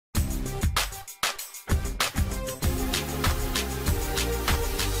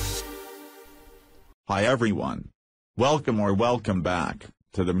Hi everyone. Welcome back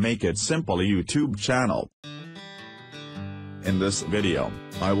to the Make It Simple YouTube channel. In this video,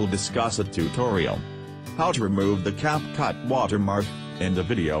 I will discuss a tutorial. How to remove the CapCut watermark in the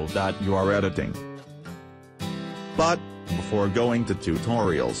video that you are editing. But, before going to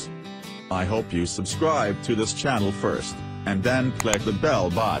tutorials, I hope you subscribe to this channel first, and then click the bell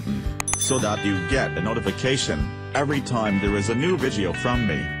button, so that you get a notification every time there is a new video from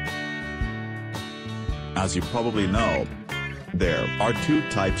me. As you probably know, there are two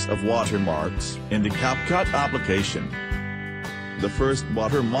types of watermarks in the CapCut application. The first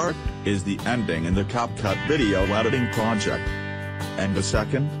watermark is the ending in the CapCut video editing project. And the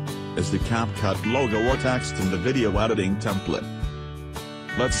second is the CapCut logo or text in the video editing template.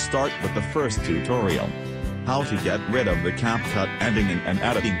 Let's start with the first tutorial. How to get rid of the CapCut ending in an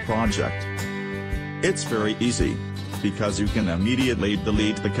editing project. It's very easy, because you can immediately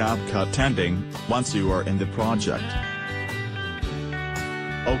delete the CapCut ending once you are in the project.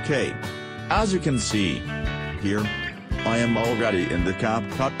 Okay. As you can see, here, I am already in the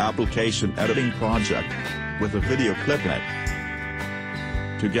CapCut application editing project, with a video clip in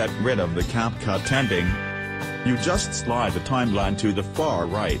it. To get rid of the CapCut ending, you just slide the timeline to the far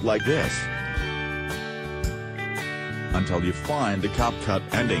right like this, until you find the CapCut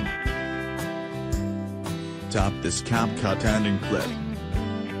ending. Tap this CapCut ending clip,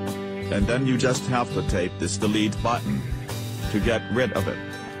 and then you just have to tape this delete button to get rid of it.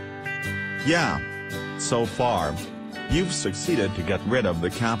 Yeah, so far, you've succeeded to get rid of the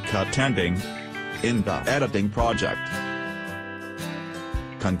CapCut ending in the editing project.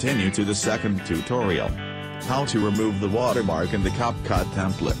 Continue to the second tutorial. How to remove the watermark in the CapCut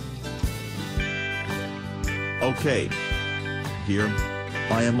template. Okay. Here,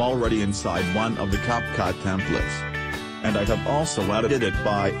 I am already inside one of the CapCut templates. And I have also edited it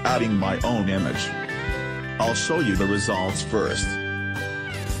by adding my own image. I'll show you the results first.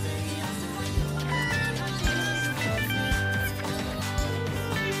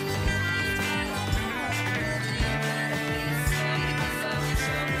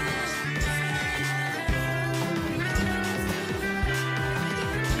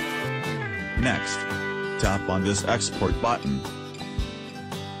 Next, tap on this export button.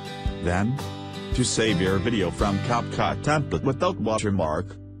 Then, to save your video from CapCut template without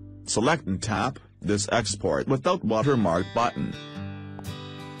watermark, select and tap this export without watermark button.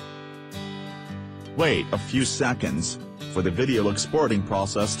 Wait a few seconds for the video exporting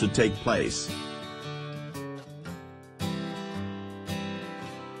process to take place.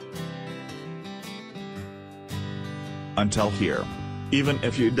 Until here. Even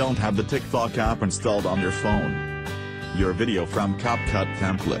if you don't have the TikTok app installed on your phone, your video from CapCut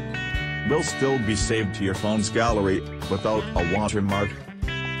template will still be saved to your phone's gallery without a watermark.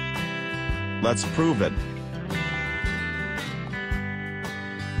 Let's prove it.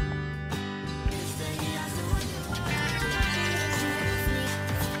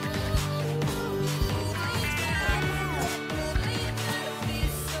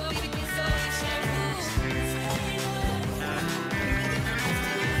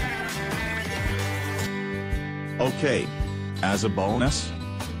 Okay. As a bonus,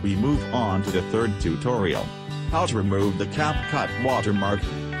 we move on to the third tutorial. How to remove the CapCut watermark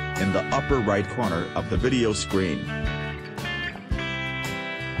in the upper right corner of the video screen.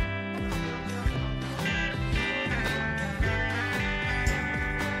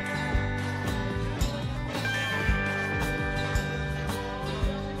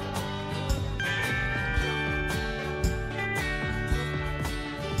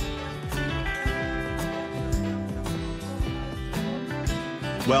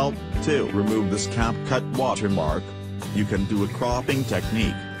 Well, to remove this CapCut watermark, you can do a cropping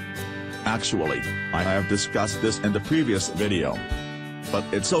technique. Actually, I have discussed this in the previous video. But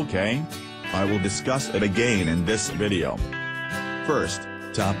it's okay. I will discuss it again in this video. First,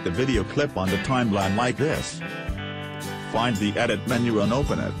 tap the video clip on the timeline like this. Find the edit menu and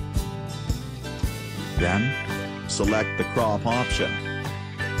open it. Then, select the crop option.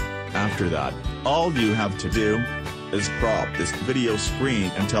 After that, all you have to do is crop this video screen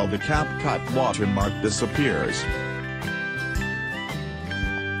until the CapCut watermark disappears.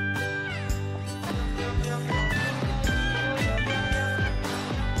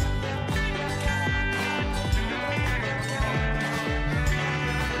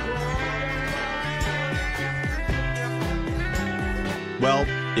 Well,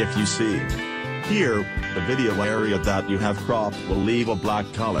 if you see, here, the video area that you have cropped will leave a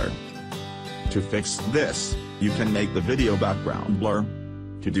black color. To fix this, you can make the video background blur.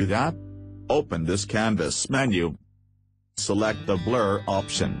 To do that, open this canvas menu. Select the blur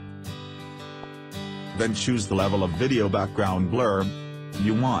option. Then choose the level of video background blur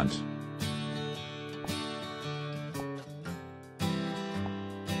you want.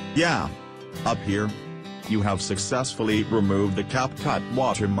 Yeah. Up here, you have successfully removed the CapCut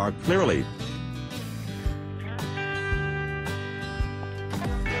watermark clearly.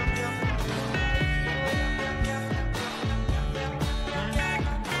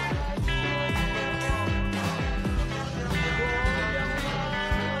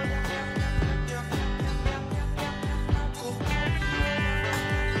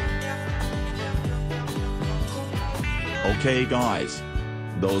 Okay guys.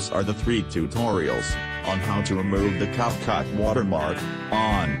 Those are the 3 tutorials on how to remove the CapCut watermark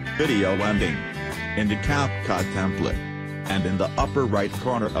on video ending in the CapCut template and in the upper right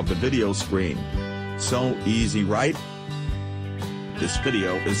corner of the video screen. So easy, right? This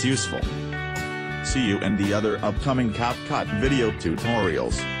video is useful. See you in the other upcoming CapCut video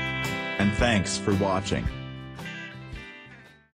tutorials. And thanks for watching.